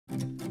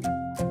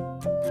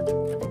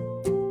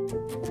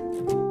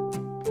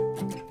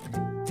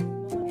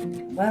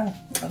Well,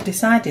 I've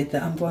decided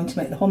that I'm going to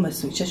make the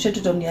hummus, which I should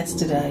have done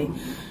yesterday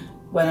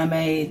when I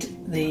made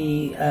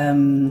the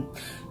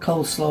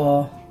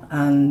coleslaw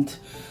and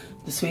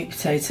the sweet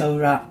potato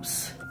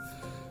wraps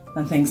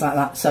and things like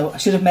that. So I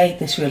should have made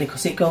this really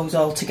because it goes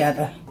all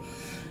together.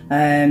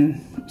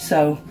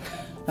 So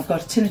I've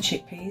got a tin of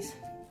chickpeas.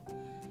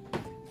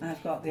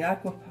 I've got the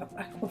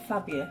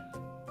aquafabia,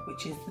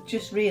 which is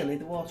just really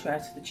the water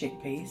out of the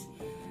chickpeas.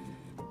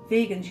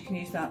 Vegans, you can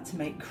use that to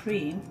make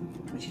cream,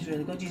 which is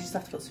really good. You just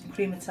have to put some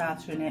cream of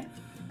tartar in it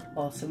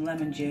or some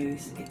lemon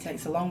juice. It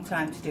takes a long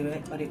time to do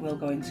it, but it will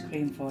go into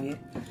cream for you.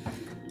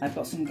 I've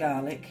got some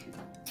garlic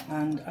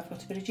and I've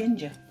got a bit of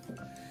ginger.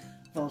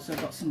 I've also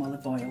got some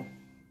olive oil.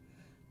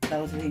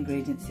 Those are the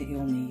ingredients that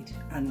you'll need,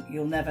 and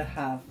you'll never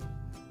have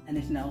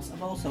anything else.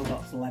 I've also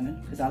got some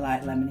lemon because I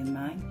like lemon in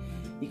mine.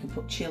 You can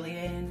put chilli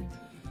in,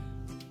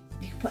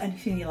 you can put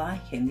anything you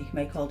like in. You can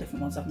make all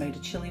different ones. I've made a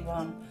chilli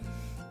one,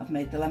 I've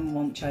made the lemon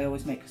one, which I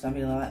always make because I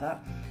really like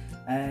that.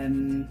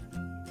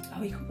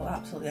 Oh, you can put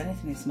absolutely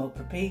anything in. Smoked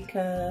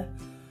paprika.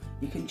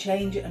 You can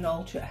change it and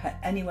alter it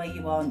any way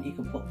you want. You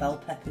can put bell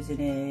peppers in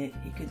it.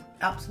 You can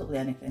absolutely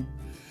anything.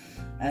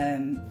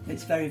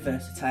 It's very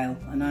versatile,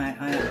 and I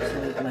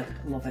absolutely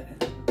love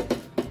it.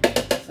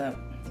 So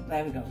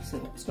there we go. So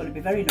it's going to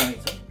be very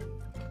noisy.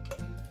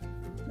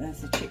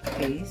 There's the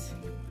chickpeas.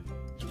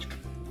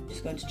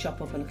 Just going to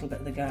chop up a little bit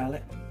of the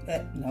garlic.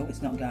 No,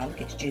 it's not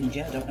garlic, it's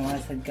ginger. I don't know why I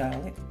said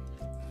garlic.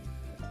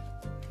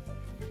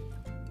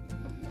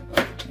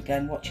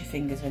 Again, watch your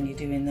fingers when you're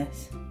doing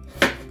this.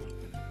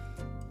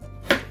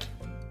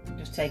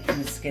 Just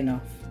taking the skin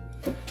off.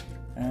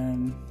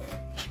 And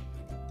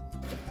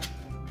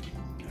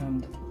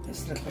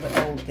it's a little bit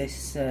old,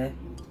 this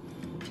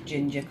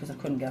ginger, because I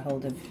couldn't get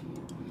hold of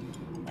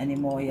any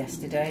more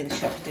yesterday. The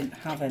shop didn't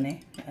have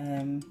any.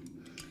 And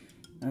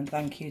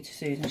thank you to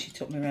Susan, she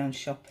took me around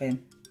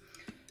shopping.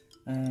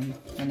 And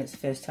it's the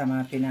first time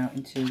I've been out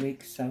in 2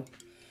 weeks, so.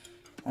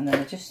 And then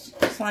I just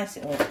slice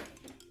it up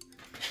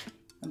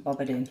and bob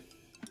it in.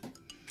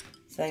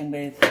 Same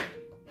with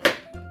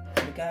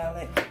the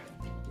garlic,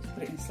 just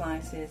put it in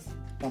slices,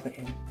 bob it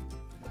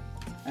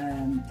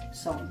in.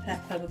 Salt and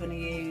pepper we're going to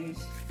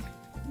use,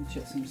 and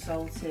chuck some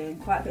salt in,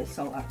 quite a bit of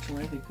salt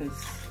actually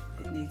because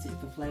it needs it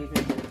for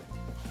flavouring.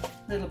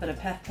 A little bit of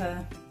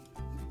pepper,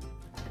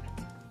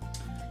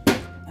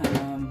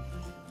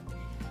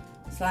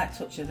 slight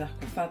touch of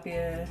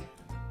aquafabia,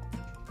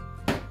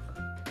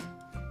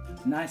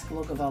 nice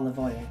glug of olive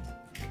oil,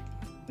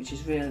 which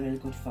is really, really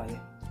good for you.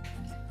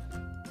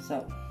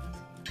 So,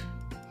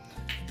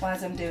 while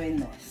I'm doing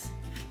this,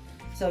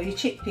 so your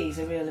chickpeas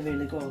are really,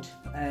 really good.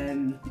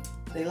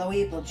 They lower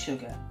your blood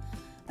sugar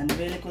and they're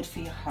really good for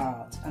your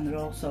heart, and they're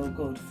also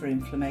good for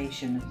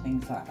inflammation and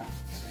things like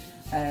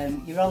that.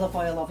 Your olive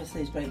oil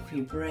obviously is great for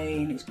your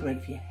brain, it's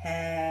great for your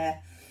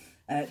hair,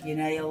 your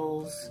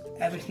nails,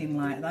 everything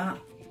like that.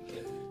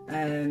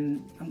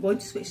 I'm going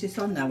to switch this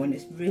on now when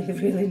it's really,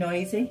 really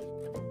noisy.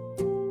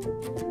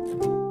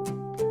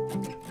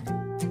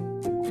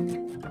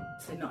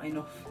 So not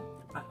enough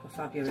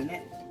aquafabia in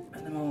it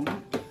at the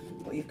moment,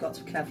 but you've got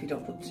to be careful you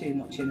don't put too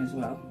much in as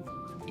well.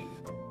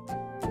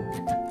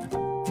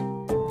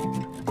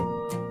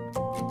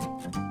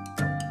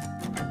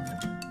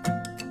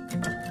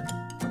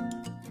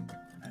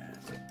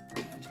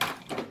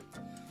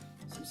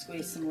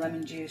 Squeeze some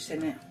lemon juice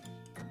in it.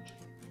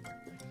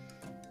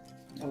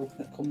 Oh,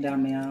 it come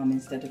down my arm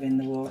instead of in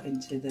the water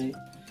into the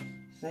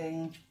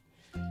thing.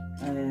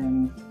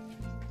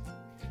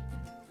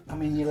 I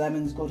mean, your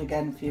lemon's good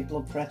again for your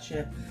blood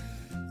pressure.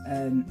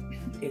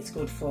 It's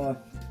good for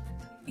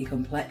your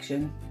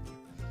complexion,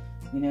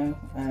 you know.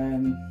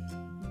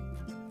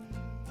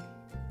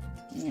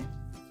 Yeah.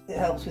 It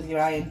helps with your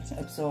iron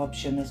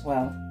absorption as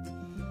well.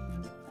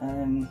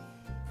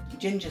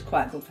 Ginger's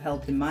quite good for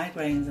helping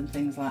migraines and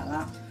things like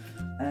that.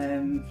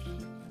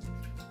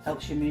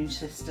 Helps your immune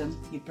system,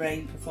 your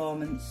brain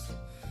performance,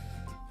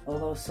 all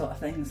those sort of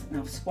things. And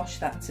I've squashed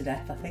that to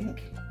death, I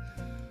think.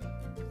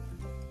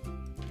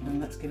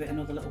 And let's give it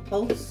another little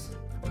pulse.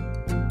 I'm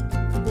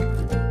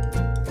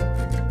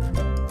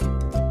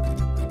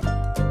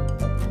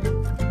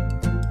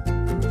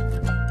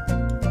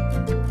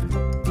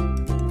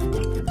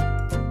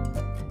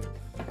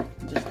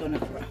just going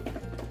to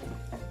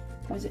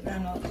whiz it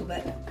down a little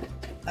bit.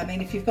 I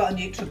mean, if you've got a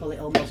Nutribullet,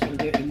 it'll mostly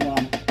do it in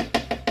one.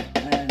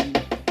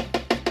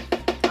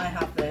 I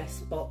have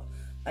this, but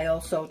I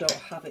also don't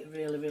have it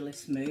really, really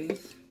smooth.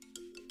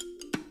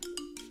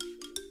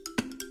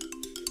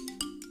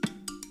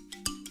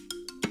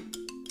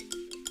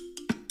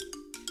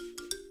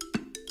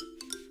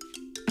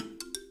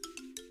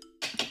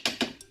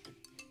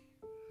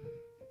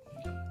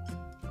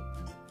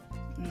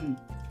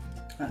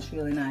 That's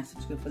really nice. I'm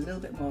just going to put a little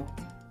bit more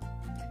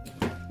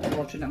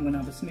water in. I'm going to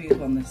have a smooth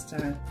one this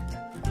time.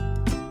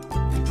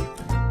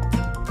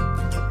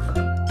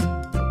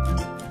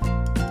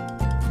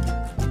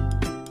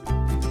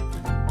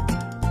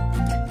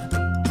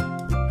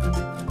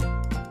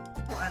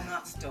 And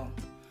that's done.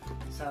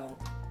 So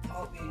I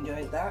hope you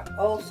enjoyed that.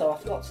 Also, I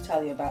forgot to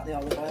tell you about the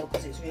olive oil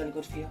because it's really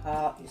good for your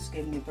heart, your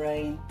skin, your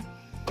brain,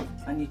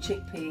 and your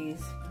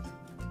chickpeas.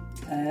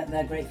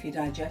 They're great for your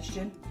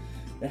digestion.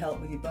 They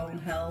help with your bone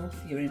health,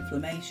 your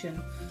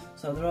inflammation.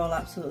 So they're all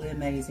absolutely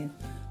amazing.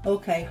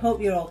 Okay,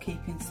 hope you're all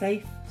keeping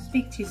safe.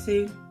 Speak to you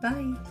soon.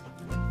 Bye.